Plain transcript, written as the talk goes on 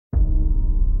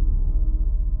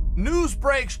News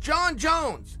breaks Jon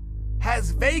Jones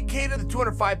has vacated the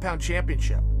 205-pound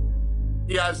championship.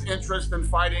 He has interest in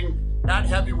fighting at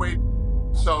heavyweight.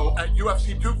 So at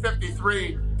UFC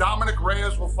 253, Dominic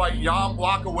Reyes will fight Jan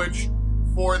Blachowicz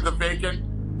for the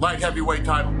vacant light heavyweight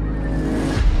title.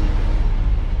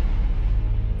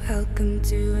 Welcome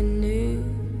to a new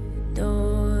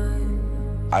door.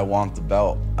 I want the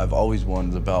belt. I've always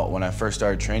wanted the belt. When I first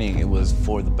started training, it was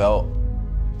for the belt.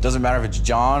 Doesn't matter if it's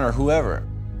John or whoever.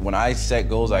 When I set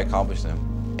goals, I accomplish them.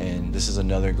 And this is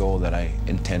another goal that I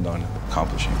intend on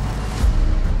accomplishing.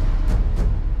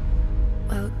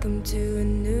 Welcome to a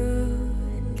new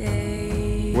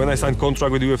day. When I signed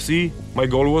contract with UFC, my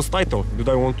goal was title, that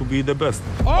I want to be the best.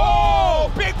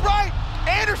 Oh, big right!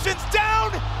 Anderson's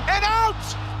down and out!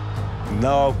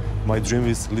 Now, my dream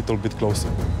is a little bit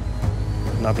closer.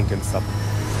 Nothing can stop.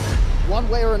 One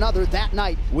way or another, that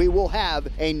night, we will have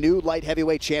a new light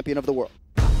heavyweight champion of the world.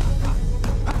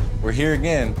 We're here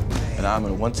again, and I'm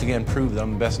going to once again prove that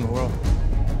I'm the best in the world.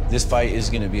 This fight is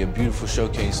going to be a beautiful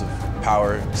showcase of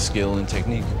power, skill, and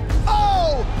technique.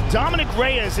 Oh! Dominic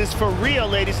Reyes is for real,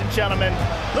 ladies and gentlemen.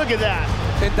 Look at that.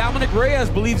 And Dominic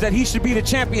Reyes believes that he should be the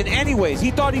champion anyways.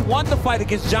 He thought he won the fight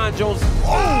against Jon Jones.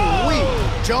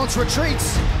 Oh! Jones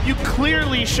retreats. You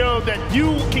clearly showed that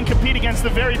you can compete against the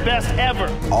very best ever.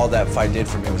 All that fight did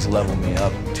for me was level me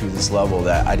up to this level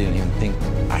that I didn't even think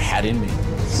I had in me.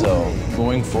 So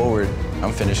going forward,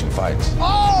 I'm finishing fights.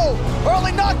 Oh!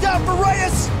 Early knockdown for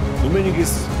Reyes! Dominic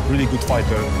is a really good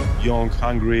fighter, young,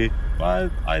 hungry,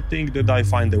 but I think that I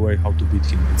find a way how to beat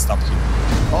him and stop him.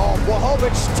 Oh,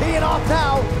 Blachowicz teeing off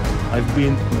now. I've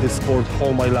been in this sport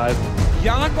all my life.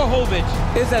 Jan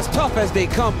Blachowicz is as tough as they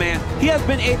come, man. He has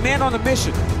been a man on a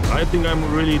mission. I think I'm a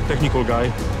really technical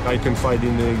guy. I can fight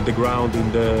in the ground,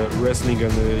 in the wrestling,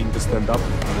 and in the stand-up.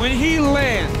 When he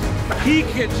lands, he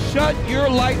can shut your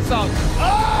lights out.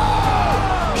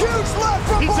 Oh! Huge left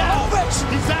from Blachowicz!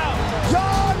 He's out!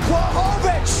 Jan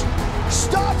Blachowicz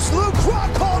stops Luke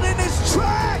Rockhold in his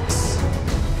tracks!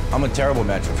 I'm a terrible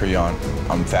matchup for Jan.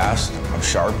 I'm fast, I'm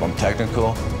sharp, I'm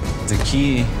technical. The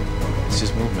key is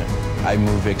just movement. I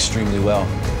move extremely well,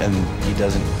 and he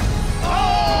doesn't.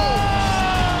 Oh!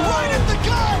 Right at the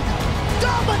gun!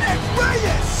 Dominic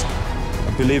Reyes!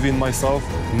 I believe in myself,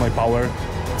 in my power.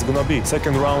 It's gonna be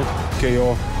second round,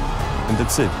 KO, and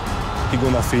that's it. He's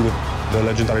gonna feel the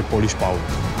legendary Polish power.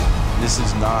 This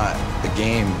is not a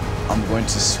game. I'm going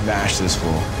to smash this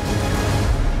fool.